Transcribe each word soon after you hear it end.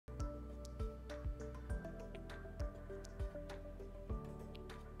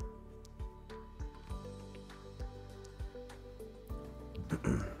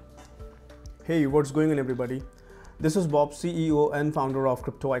Hey, what's going on everybody? This is Bob, CEO and founder of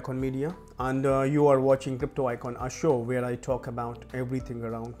CryptoIkon Media, and you are watching CryptoIkon, a show where I talk about everything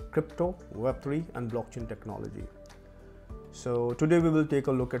around crypto, Web3 and blockchain technology. So today we will take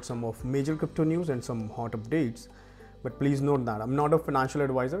a look at some of major crypto news and some hot updates. But please note that I'm not a financial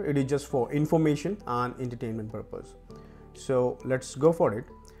advisor, it is just for information and entertainment purpose. So let's go for it.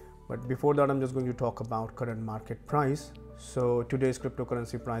 But before that, I'm just going to talk about current market price. So today's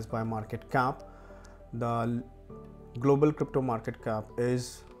cryptocurrency price by market cap, the global crypto market cap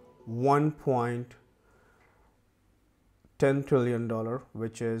is $1.10 trillion,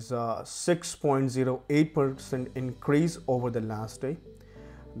 which is a 6.08% increase over the last day.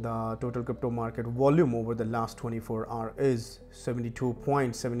 The total crypto market volume over the last 24 hours is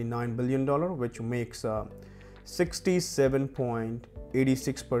 $72.79 billion, which makes a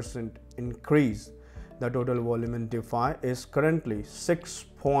 67.86% increase. The total volume in Defi is currently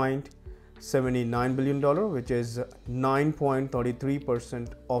 $6.79 billion, which is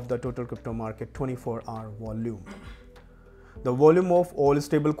 9.33% of the total crypto market 24-hour volume. The volume of all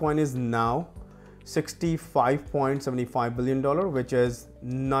stablecoin is now $65.75 billion, which is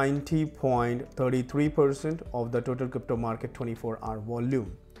 90.33% of the total crypto market 24-hour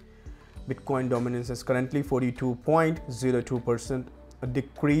volume. Bitcoin dominance is currently 42.02%, a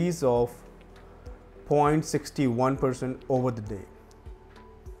decrease of 0.61% over the day.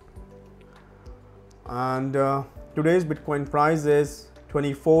 And today's Bitcoin price is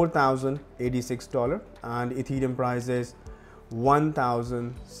 $24,086 and Ethereum price is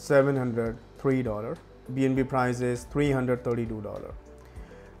 $1,703. BNB price is $332.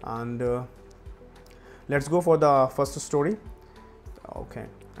 And let's go for the first story. Okay,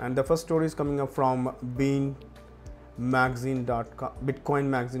 and the first story is coming up from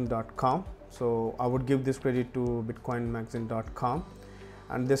bitcoinmagazine.com. So I would give this credit to bitcoinmagazine.com,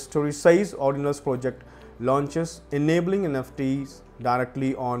 and this story says Ordinal's project launches enabling NFTs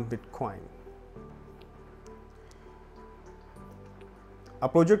directly on Bitcoin. A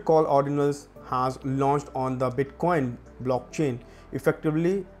project called Ordinal has launched on the Bitcoin blockchain,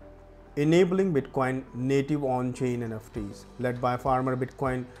 effectively enabling Bitcoin native on-chain NFTs. Led by former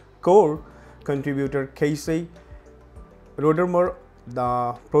Bitcoin core contributor Casey Rodermer,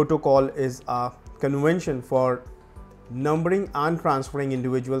 the protocol is a convention for numbering and transferring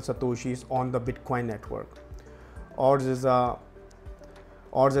individual satoshis on the Bitcoin network. Ours is a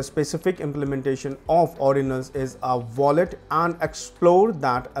specific implementation of Ordinals is a wallet and Explore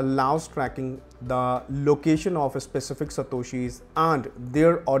that allows tracking the location of specific satoshis and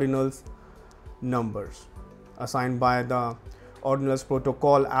their Ordinals numbers assigned by the Ordinals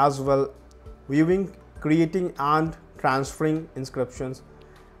protocol, as well viewing, creating and transferring inscriptions,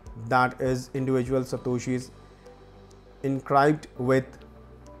 that is individual satoshis inscribed with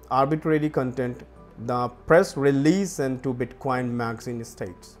arbitrary content. The press release sent to Bitcoin magazine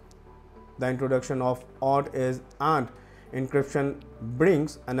states the introduction of ORD is and encryption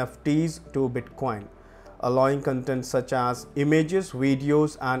brings NFTs to Bitcoin, allowing content such as images,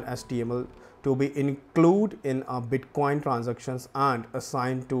 videos and HTML to be included in a Bitcoin transactions and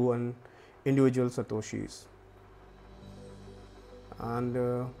assigned to an individual satoshis. And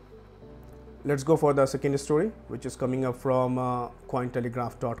let's go for the second story, which is coming up from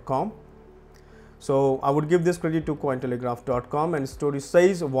cointelegraph.com. So I would give this credit to cointelegraph.com, and story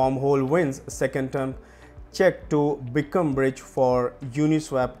says Wormhole wins second term check to become bridge for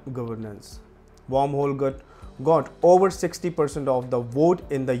Uniswap governance. Wormhole got over 60% of the vote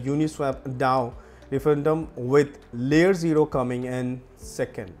in the Uniswap DAO referendum, with layer 0 coming in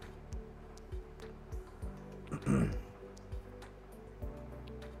second.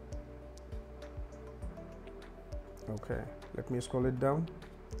 Okay, let me scroll it down.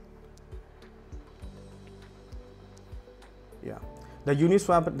 Yeah, the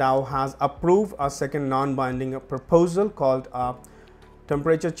Uniswap DAO has approved a second non-binding proposal called a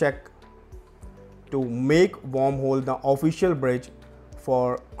temperature check to make Wormhole the official bridge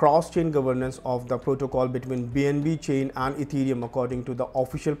for cross-chain governance of the protocol between BNB chain and Ethereum, according to the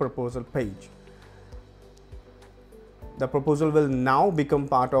official proposal page. The proposal will now become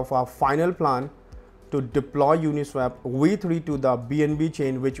part of our final plan to deploy Uniswap v3 to the BNB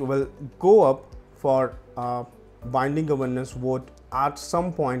chain, which will go up for binding governance vote at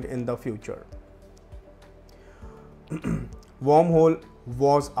some point in the future. Wormhole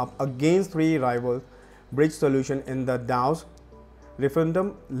was up against three rival bridge solutions in the DAO's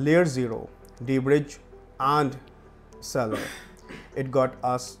referendum: Layer 0, D-Bridge and Seller. It got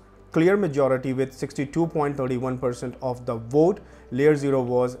a clear majority with 62.31% of the vote. Layer 0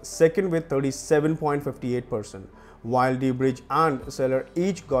 was second with 37.58%, while the bridge and seller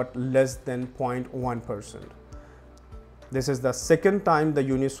each got less than 0.1%. This is the second time the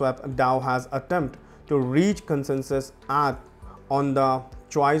Uniswap DAO has attempted to reach consensus on the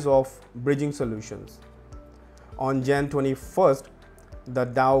choice of bridging solutions. On Jan 21st, the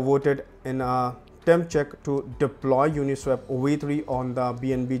DAO voted in a temp check to deploy Uniswap V3 on the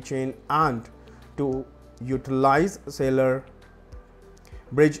BNB chain and to utilize seller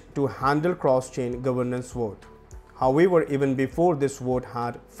bridge to handle cross-chain governance vote. However, even before this vote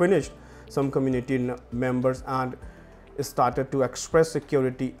had finished, some community members had started to express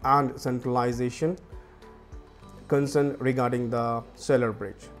security and centralization concern regarding the seller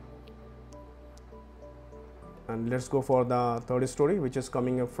bridge. And let's go for the third story, which is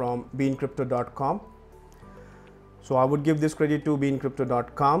coming from beancrypto.com. So I would give this credit to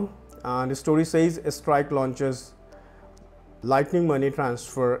beancrypto.com, and the story says Strike launches Lightning money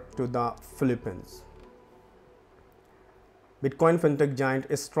transfer to the Philippines. Bitcoin fintech giant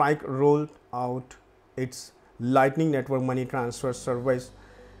Strike rolled out its Lightning network money transfer service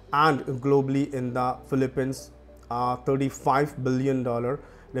and globally in the Philippines, a $35 billion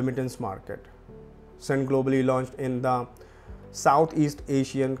remittance market. Send globally launched in the Southeast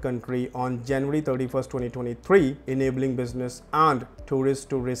Asian country on January 31st, 2023, enabling business and tourists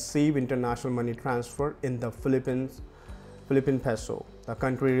to receive international money transfer in the Philippine peso. The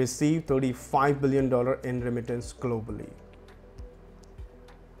country received $35 billion in remittance globally.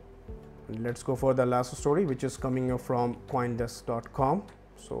 Let's go for the last story, which is coming from coindesk.com.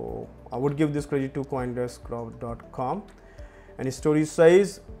 So I would give this credit to coindesk.com, and the story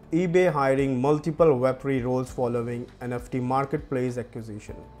says eBay hiring multiple Web3 roles following NFT marketplace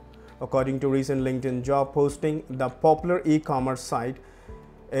acquisition. According to recent LinkedIn job posting, the popular e-commerce site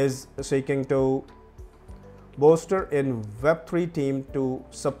is seeking to bolster in Web3 team to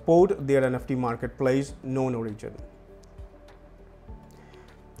support their NFT marketplace known origin.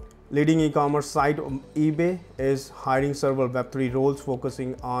 Leading e-commerce site eBay is hiring several Web3 roles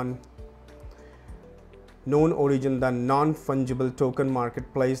focusing on known origin, the non-fungible token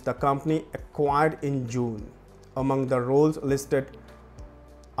marketplace the company acquired in June. Among the roles listed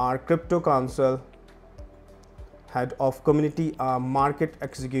are crypto counsel, head of community, market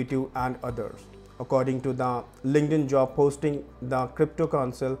executive, and others. According to the LinkedIn job posting, the crypto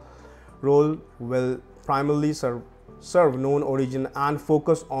counsel role will primarily serve known origin and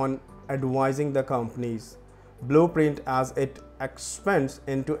focus on advising the company's blueprint as it expands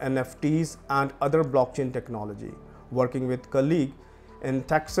into NFTs and other blockchain technology, working with colleagues in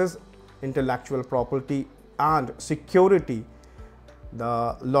Texas intellectual property and security.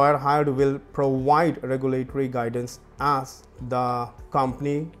 The lawyer hired will provide regulatory guidance as the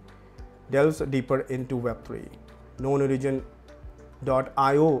company delves deeper into Web3.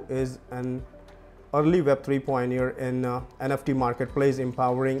 KnownOrigin.io is an early Web3 pioneer in NFT marketplace,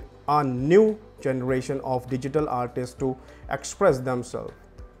 empowering a new generation of digital artists to express themselves,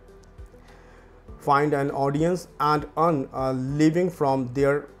 find an audience, and earn a living from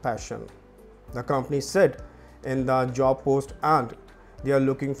their passion. The company said in the job post, and they are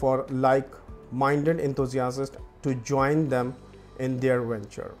looking for like-minded enthusiasts to join them in their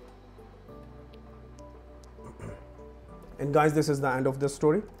venture. And guys, this is the end of the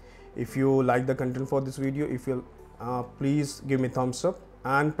story. If you like the content for this video, if you please give me thumbs up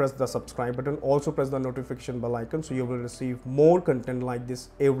and press the subscribe button. Also press the notification bell icon so you will receive more content like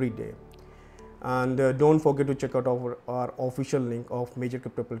this every day. And don't forget to check out our official link of major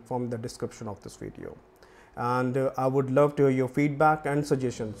crypto platform in the description of this video. And I would love to hear your feedback and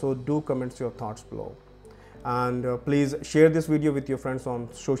suggestions, so do comment your thoughts below. And please share this video with your friends on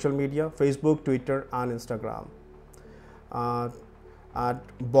social media, Facebook, Twitter, and Instagram. At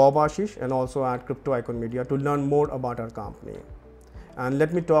bobasheesh and also at CryptoIkon Media to learn more about our company. And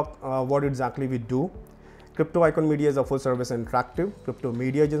let me talk what exactly we do. CryptoIkon Media is a full service interactive crypto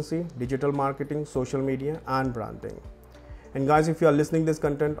media agency, digital marketing, social media, and branding. And guys, if you are listening this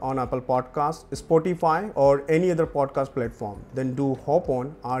content on Apple Podcasts, Spotify, or any other podcast platform, then do hop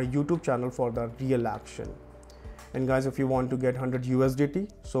on our YouTube channel for the real action. And guys, if you want to get 100 USDT,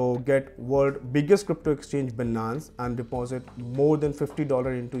 so get world biggest crypto exchange Binance and deposit more than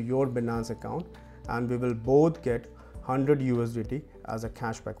 $50 into your Binance account, and we will both get 100 USDT as a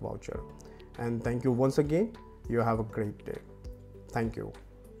cashback voucher. And thank you once again. You have a great day. Thank you.